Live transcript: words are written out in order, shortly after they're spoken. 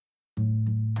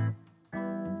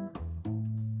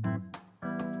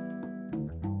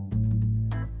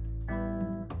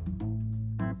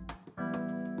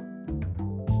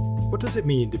What does it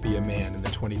mean to be a man in the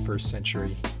 21st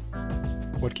century?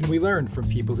 What can we learn from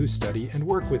people who study and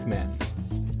work with men?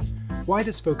 Why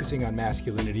does focusing on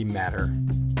masculinity matter?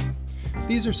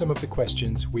 These are some of the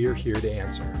questions we are here to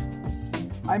answer.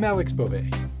 I'm Alex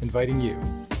Beauvais, inviting you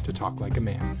to talk like a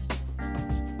man.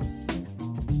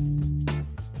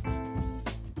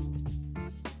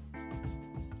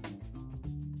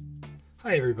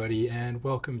 Hi everybody, and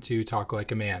welcome to Talk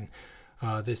Like a Man.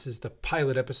 This is the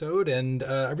pilot episode, and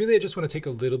I just want to take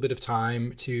a little bit of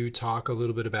time to talk a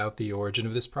little bit about the origin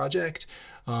of this project,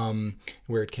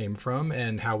 where it came from,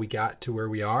 and how we got to where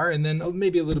we are, and then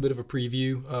maybe a little bit of a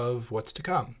preview of what's to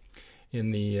come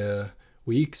in the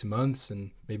weeks, months,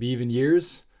 and maybe even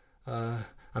years.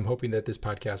 I'm hoping that this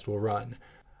podcast will run.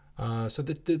 So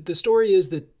the story is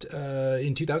that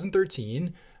in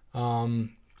 2013,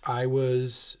 I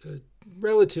was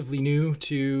relatively new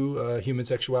to human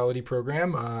sexuality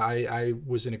program. I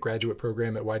was in a graduate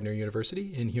program at Widener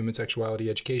University in human sexuality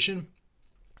education.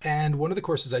 And one of the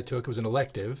courses I took was an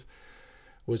elective,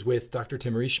 was with Dr.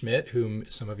 Timmerie Schmidt, whom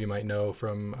some of you might know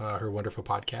from her wonderful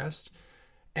podcast.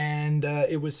 And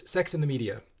it was Sex in the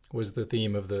Media was the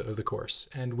theme of the course.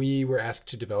 And we were asked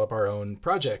to develop our own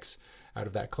projects out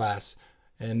of that class.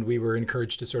 And we were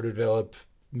encouraged to sort of develop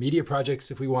media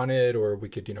projects if we wanted, or we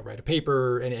could, write a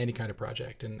paper, any kind of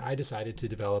project. And I decided to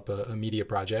develop a media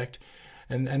project.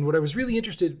 And what I was really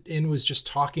interested in was just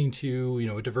talking to,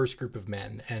 a diverse group of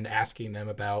men and asking them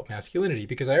about masculinity,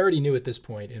 because I already knew at this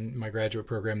point in my graduate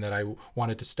program that I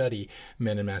wanted to study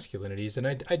men and masculinities. And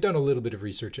I'd done a little bit of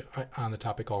research on the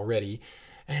topic already.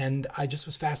 And I just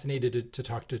was fascinated to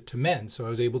talk to men. So I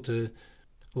was able to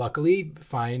luckily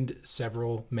find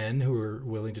several men who were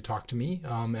willing to talk to me.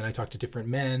 And I talked to different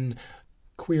men,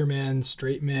 queer men,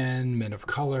 straight men, men of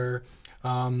color,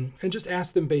 and just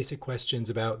asked them basic questions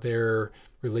about their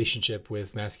relationship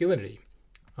with masculinity.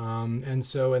 And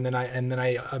then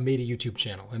I made a YouTube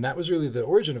channel, and that was really the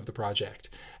origin of the project.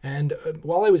 And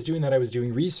while I was doing that, I was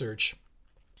doing research.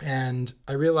 And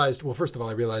I realized, first of all,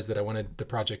 that I wanted the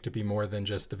project to be more than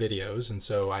just the videos. And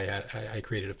so I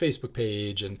created a Facebook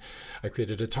page, and I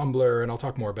created a Tumblr, and I'll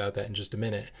talk more about that in just a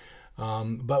minute.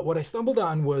 But what I stumbled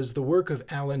on was the work of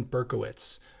Alan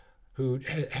Berkowitz, who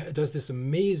does this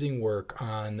amazing work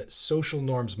on social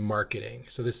norms marketing.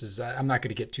 So I'm not going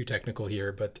to get too technical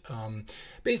here, but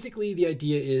basically the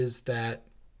idea is that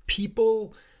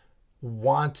people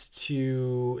want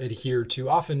to adhere to,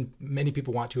 often many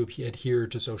people want to adhere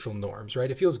to social norms, right?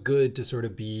 It feels good to sort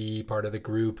of be part of the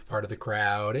group, part of the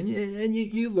crowd. And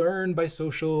you learn by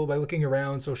looking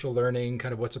around, social learning,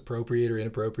 kind of what's appropriate or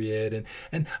inappropriate.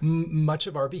 And much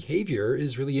of our behavior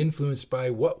is really influenced by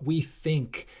what we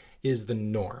think is the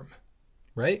norm,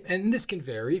 right? And this can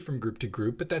vary from group to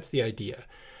group, but that's the idea.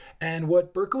 And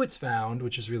what Berkowitz found,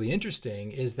 which is really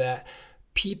interesting, is that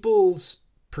people's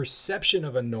perception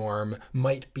of a norm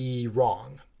might be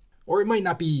wrong, or it might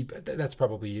not be. That's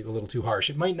probably a little too harsh.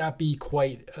 It might not be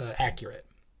quite accurate,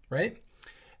 right?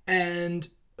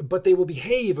 But they will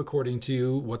behave according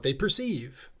to what they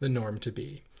perceive the norm to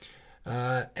be.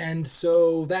 And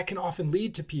so that can often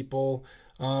lead to people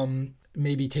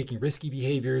maybe taking risky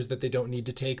behaviors that they don't need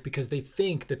to take because they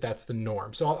think that that's the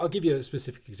norm. So I'll give you a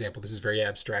specific example. This is very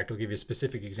abstract. I'll give you a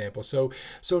specific example. So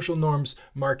social norms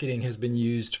marketing has been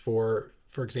used for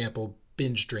example,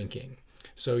 binge drinking.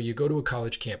 So you go to a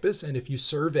college campus, and if you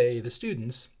survey the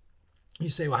students, you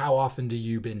say, well, how often do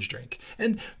you binge drink?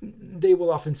 And they will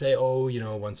often say,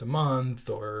 once a month,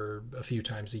 or a few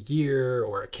times a year,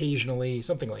 or occasionally,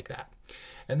 something like that.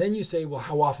 And then you say, well,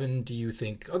 how often do you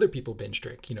think other people binge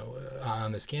drink,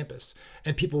 on this campus?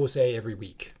 And people will say every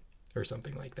week or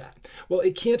something like that. Well,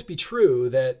 it can't be true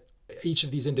that each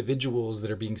of these individuals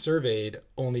that are being surveyed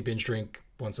only binge drink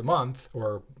once a month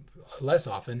or less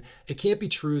often. It can't be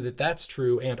true that that's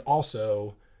true, and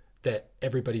also that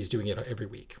everybody's doing it every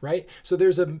week, right? So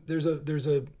there's a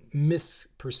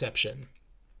misperception.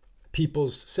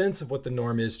 People's sense of what the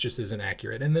norm is just isn't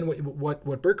accurate. And then what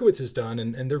Berkowitz has done,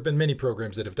 and there have been many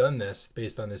programs that have done this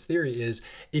based on this theory, is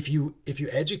if you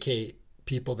educate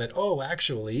people that,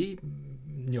 actually,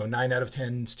 9 out of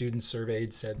 10 students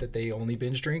surveyed said that they only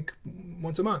binge drink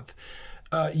once a month,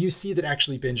 you see that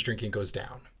actually binge drinking goes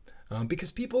down.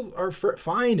 Because people are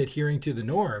fine adhering to the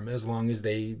norm as long as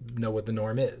they know what the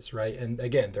norm is, right? And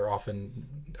again, they're often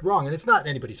wrong. And it's not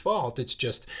anybody's fault. It's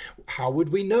just, how would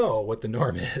we know what the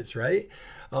norm is, right?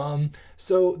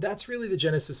 So that's really the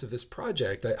genesis of this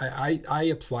project. I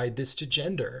applied this to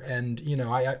gender. And,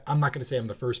 I'm not going to say I'm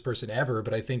the first person ever,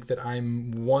 but I think that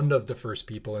I'm one of the first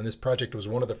people. And this project was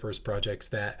one of the first projects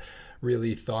that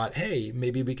really thought, hey,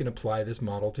 maybe we can apply this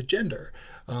model to gender,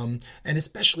 and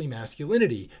especially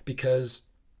masculinity, because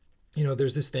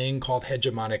there's this thing called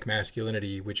hegemonic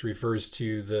masculinity, which refers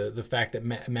to the fact that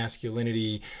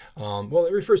masculinity,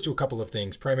 it refers to a couple of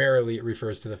things. Primarily, it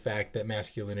refers to the fact that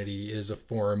masculinity is a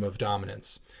form of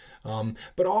dominance,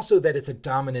 but also that it's a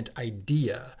dominant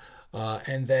idea,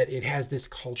 and that it has this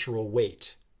cultural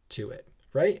weight to it.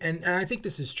 Right. And I think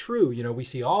this is true. We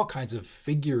see all kinds of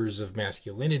figures of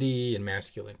masculinity and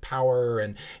masculine power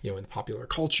and, in popular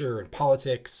culture and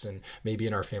politics and maybe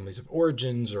in our families of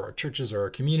origins or our churches or our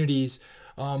communities.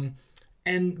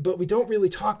 But we don't really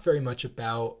talk very much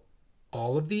about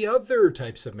all of the other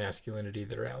types of masculinity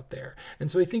that are out there. And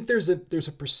so I think there's a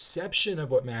perception of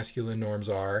what masculine norms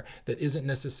are that isn't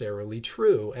necessarily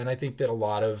true. And I think that a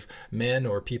lot of men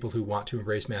or people who want to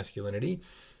embrace masculinity,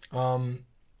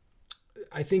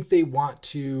 I think they want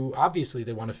to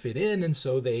fit in, and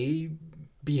so they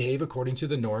behave according to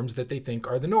the norms that they think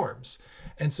are the norms.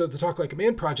 And so the Talk Like a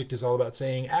Man project is all about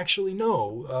saying, actually,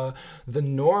 no, the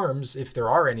norms, if there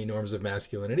are any norms of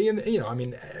masculinity, and,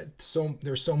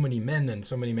 there's so many men and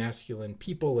so many masculine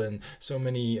people and so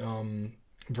many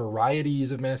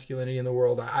varieties of masculinity in the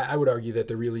world. I would argue that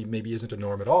there really maybe isn't a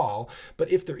norm at all.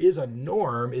 But if there is a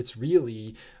norm, it's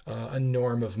really a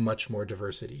norm of much more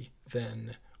diversity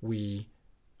than we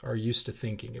are used to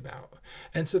thinking about.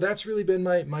 And so that's really been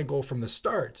my goal from the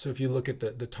start. So if you look at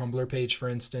the Tumblr page, for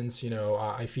instance,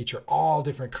 I feature all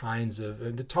different kinds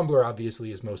of, the Tumblr obviously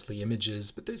is mostly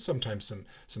images, but there's sometimes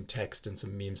some text and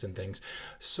some memes and things.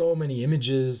 So many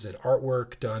images and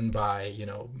artwork done by,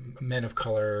 men of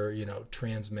color,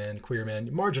 trans men, queer men,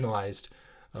 marginalized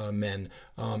men,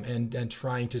 and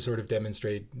trying to sort of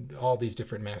demonstrate all these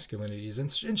different masculinities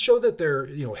and show that they're,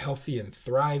 healthy and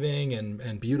thriving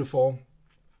and beautiful.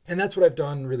 And that's what I've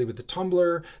done really with the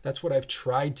Tumblr. That's what I've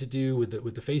tried to do with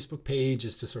the Facebook page,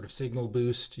 is to sort of signal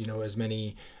boost, as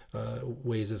many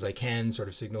ways as I can, sort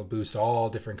of signal boost all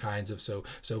different kinds of. So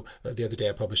the other day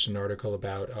I published an article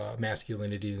about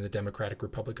masculinity in the Democratic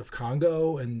Republic of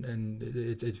Congo, and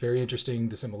it's very interesting,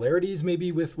 the similarities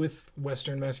maybe with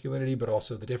Western masculinity, but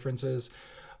also the differences.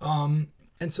 And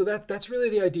so that's really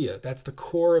the idea. That's the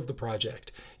core of the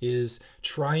project, is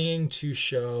trying to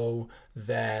show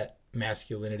that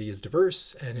masculinity is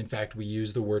diverse. And in fact, we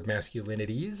use the word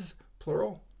masculinities,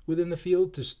 plural, within the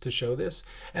field to show this.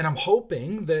 And I'm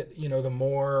hoping that, the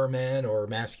more men or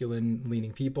masculine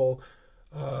leaning people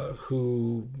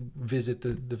who visit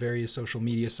the various social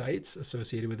media sites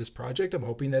associated with this project, I'm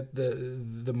hoping that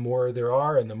the more there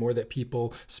are and the more that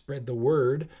people spread the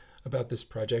word about this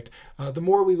project, the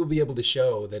more we will be able to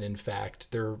show that, in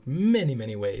fact, there are many,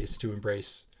 many ways to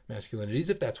embrace masculinities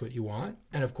if that's what you want.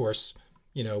 And of course,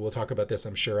 we'll talk about this,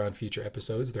 I'm sure, on future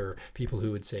episodes. There are people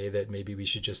who would say that maybe we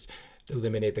should just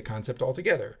eliminate the concept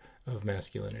altogether of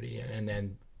masculinity,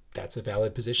 and that's a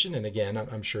valid position. And again,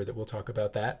 I'm sure that we'll talk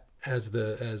about that as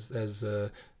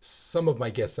some of my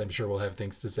guests, I'm sure, will have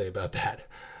things to say about that.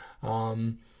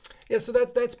 So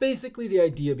that's basically the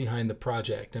idea behind the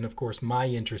project. And of course, my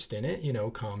interest in it,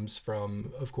 comes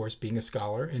from, of course, being a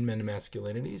scholar in men and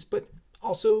masculinities, but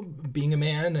also being a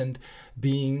man and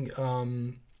being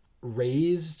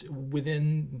raised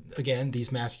within, again,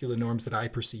 these masculine norms that I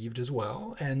perceived as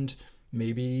well. And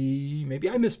maybe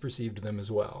I misperceived them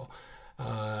as well,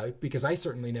 because I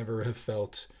certainly never have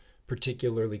felt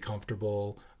particularly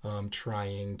comfortable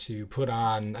trying to put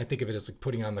on, I think of it as like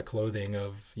putting on the clothing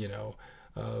of,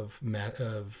 of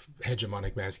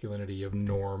hegemonic masculinity, of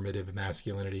normative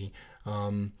masculinity.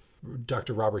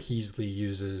 Dr. Robert Heasley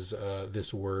uses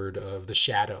this word of the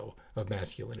shadow of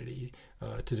masculinity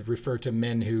to refer to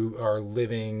men who are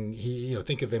living,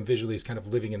 think of them visually as kind of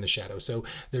living in the shadow. So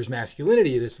there's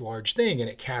masculinity, this large thing, and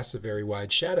it casts a very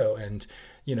wide shadow. And,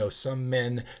 some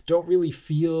men don't really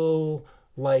feel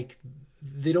like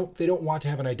they don't want to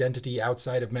have an identity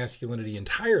outside of masculinity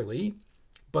entirely,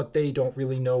 but they don't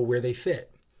really know where they fit.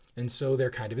 And so they're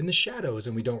kind of in the shadows,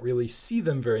 and we don't really see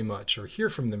them very much or hear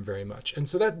from them very much. And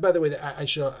so that, by the way, I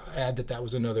should add that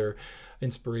was another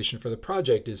inspiration for the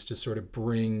project, is to sort of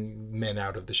bring men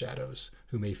out of the shadows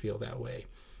who may feel that way.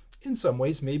 In some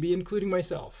ways, maybe including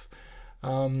myself.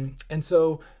 And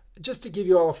so just to give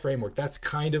you all a framework, that's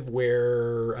kind of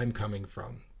where I'm coming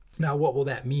from. Now, what will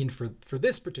that mean for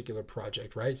this particular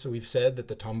project, right? So we've said that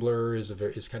the Tumblr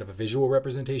is kind of a visual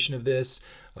representation of this.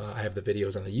 I have the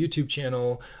videos on the YouTube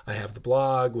channel. I have the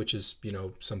blog, which is,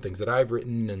 some things that I've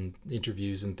written and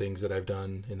interviews and things that I've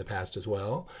done in the past as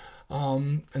well.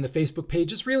 And the Facebook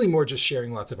page is really more just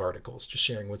sharing lots of articles, just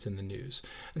sharing what's in the news.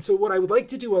 And so what I would like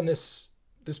to do on this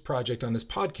project, on this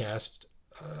podcast,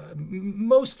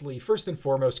 mostly, first and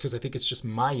foremost, because I think it's just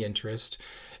my interest,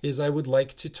 is I would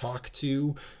like to talk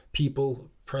to people,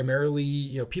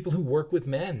 primarily, people who work with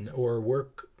men or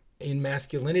work in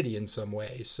masculinity in some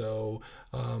way. So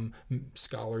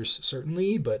scholars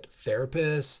certainly, but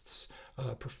therapists,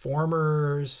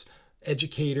 performers,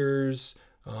 educators,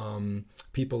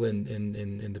 people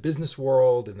in the business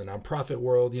world, in the nonprofit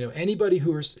world, anybody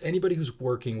who's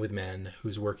working with men,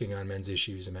 who's working on men's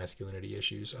issues and masculinity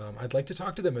issues. I'd like to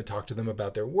talk to them and talk to them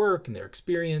about their work and their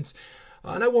experience.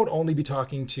 And I won't only be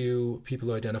talking to people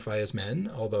who identify as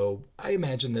men, although I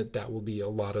imagine that will be a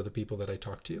lot of the people that I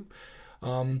talk to.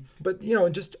 But,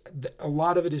 just a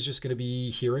lot of it is just going to be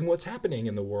hearing what's happening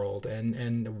in the world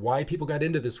and why people got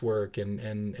into this work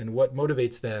and what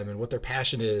motivates them and what their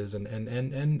passion is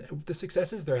and the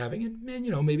successes they're having and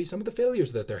maybe some of the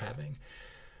failures that they're having.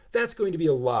 That's going to be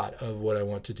a lot of what I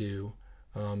want to do.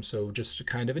 So just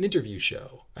kind of an interview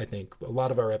show. I think a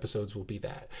lot of our episodes will be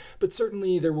that. But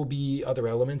certainly there will be other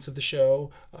elements of the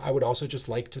show. I would also just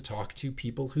like to talk to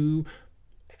people who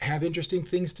have interesting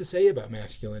things to say about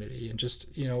masculinity. And just,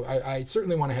 I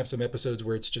certainly want to have some episodes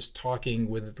where it's just talking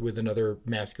with another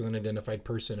masculine identified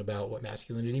person about what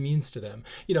masculinity means to them.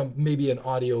 Maybe an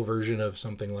audio version of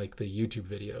something like the YouTube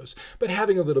videos, but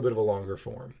having a little bit of a longer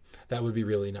form. That would be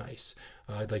really nice.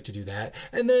 I'd like to do that.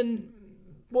 And then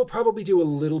we'll probably do a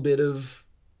little bit of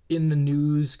in the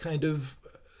news kind of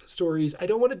stories. I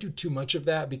don't want to do too much of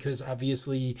that because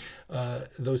obviously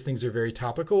those things are very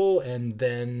topical and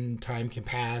then time can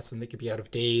pass and they could be out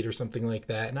of date or something like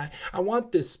that. And I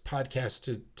want this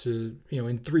podcast to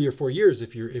in 3 or 4 years,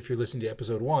 if you're listening to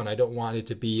episode 1, I don't want it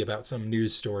to be about some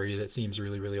news story that seems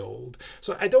really, really old.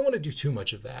 So I don't want to do too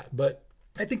much of that, but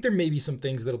I think there may be some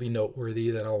things that'll be noteworthy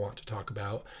that I'll want to talk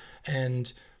about.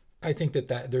 And I think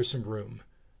that there's some room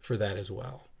for that as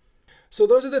well. So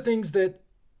those are the things that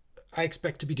I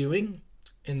expect to be doing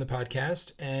in the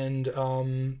podcast. And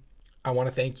I want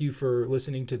to thank you for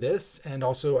listening to this. And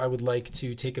also I would like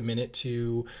to take a minute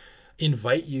to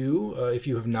invite you, if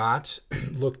you have not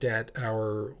looked at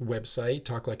our website,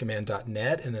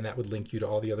 talklikeaman.net, and then that would link you to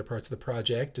all the other parts of the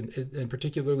project and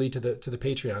particularly to the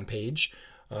Patreon page.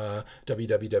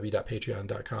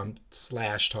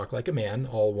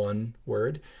 www.patreon.com/talklikeaman, all one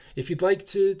word. If you'd like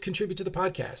to contribute to the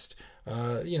podcast,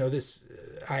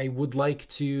 I would like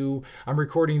to, I'm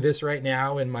recording this right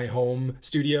now in my home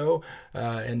studio,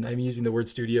 and I'm using the word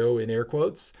studio in air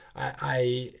quotes.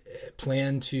 I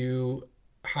plan to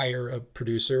hire a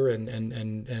producer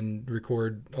and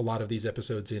record a lot of these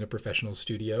episodes in a professional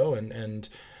studio, and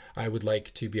I would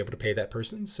like to be able to pay that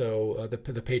person. So the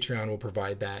Patreon will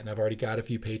provide that. And I've already got a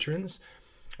few patrons.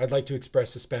 I'd like to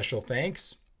express a special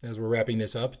thanks as we're wrapping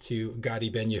this up to Gadi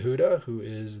Ben Yehuda, who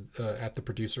is at the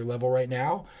producer level right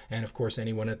now. And of course,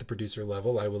 anyone at the producer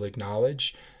level, I will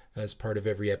acknowledge as part of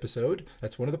every episode.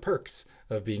 That's one of the perks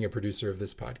of being a producer of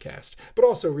this podcast. But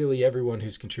also really everyone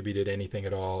who's contributed anything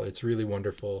at all. It's really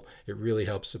wonderful. It really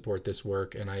helps support this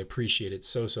work. And I appreciate it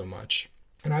so, so much.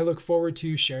 And I look forward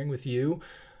to sharing with you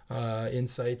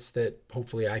insights that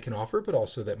hopefully I can offer, but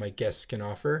also that my guests can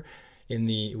offer in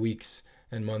the weeks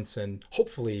and months and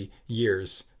hopefully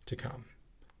years to come.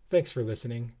 Thanks for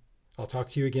listening. I'll talk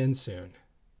to you again soon.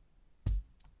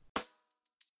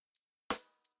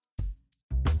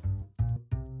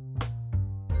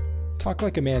 Talk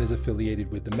Like a Man is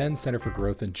affiliated with the Men's Center for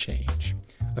Growth and Change,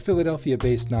 a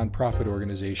Philadelphia-based nonprofit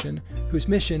organization whose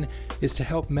mission is to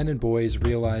help men and boys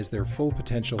realize their full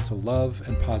potential to love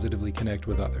and positively connect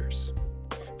with others.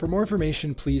 For more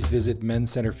information, please visit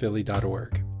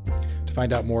menscenterphilly.org. To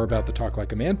find out more about the Talk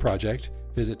Like a Man project,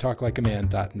 visit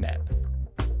talklikeaman.net.